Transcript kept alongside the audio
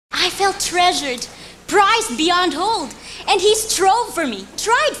I felt treasured, prized beyond hold. And he strove for me,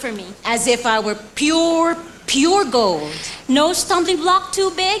 tried for me. As if I were pure gold. No stumbling block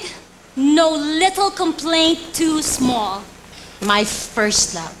too big, no little complaint too small. My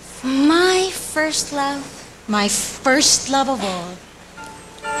first love. My first love. My first love of all.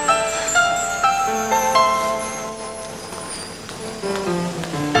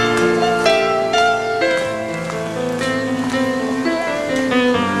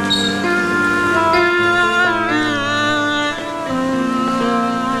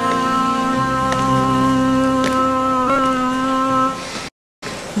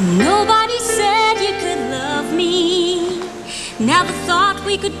 Nobody said you could love me. Never thought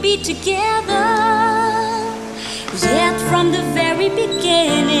we could be together. Yet from the very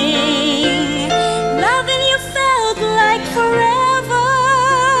beginning, loving you felt like forever.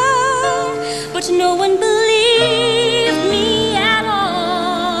 But no one believed me at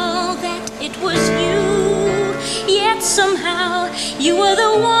all that it was you. Yet somehow you were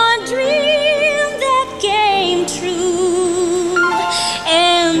the one dream that came true.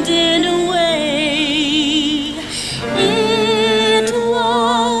 And in a way, it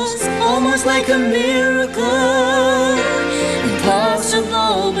was almost like a miracle,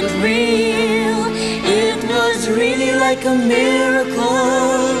 impossible but real. It was really like a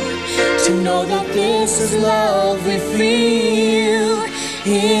miracle to know that this is love we feel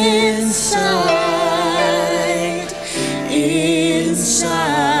inside,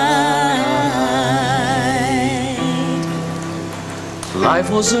 inside. Life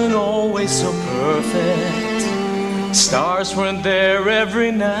wasn't always so perfect. Stars weren't there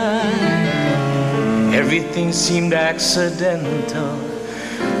every night. Everything seemed accidental.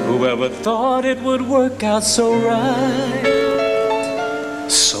 Whoever thought it would work out so right?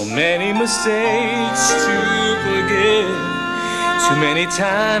 So many mistakes to forgive, too many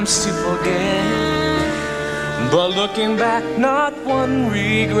times to forget. But looking back, not one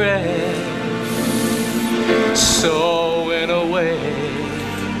regret. So in a way,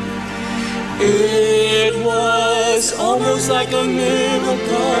 it was almost like a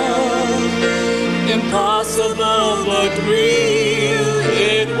miracle, impossible but real.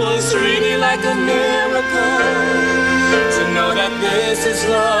 It was really like a miracle to know that this is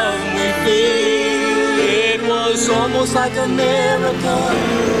love we feel. It was almost like a miracle,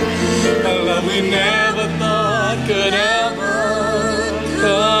 a love we never thought could ever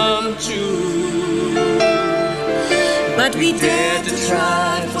come true. But we dared to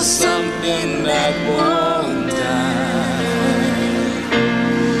try for something that won't die.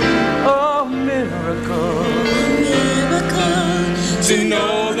 Oh, miracle, miracle, to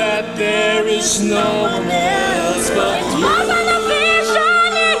know that there is no one else but you. Wasn't a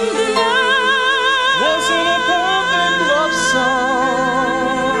vision in the eye. Wasn't a perfect love song.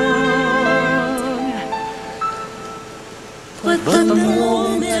 But the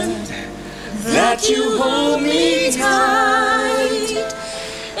moment that you hold me tight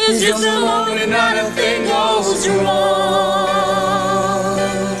is just a moment not a thing goes wrong.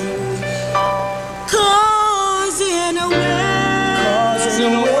 'Cause in a way,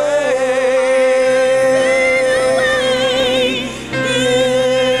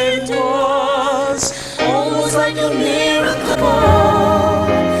 it was almost like a miracle,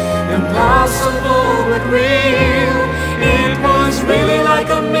 impossible but real. It was really like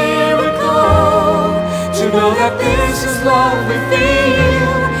a miracle to know that this is love we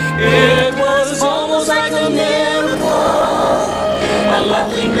feel. It was almost like a miracle, a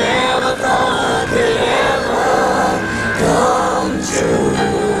love we never thought could ever come true.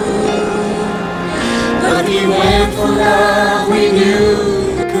 But we went for love we knew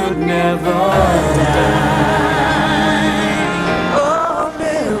could never die. Oh,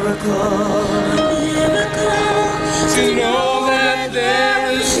 miracle.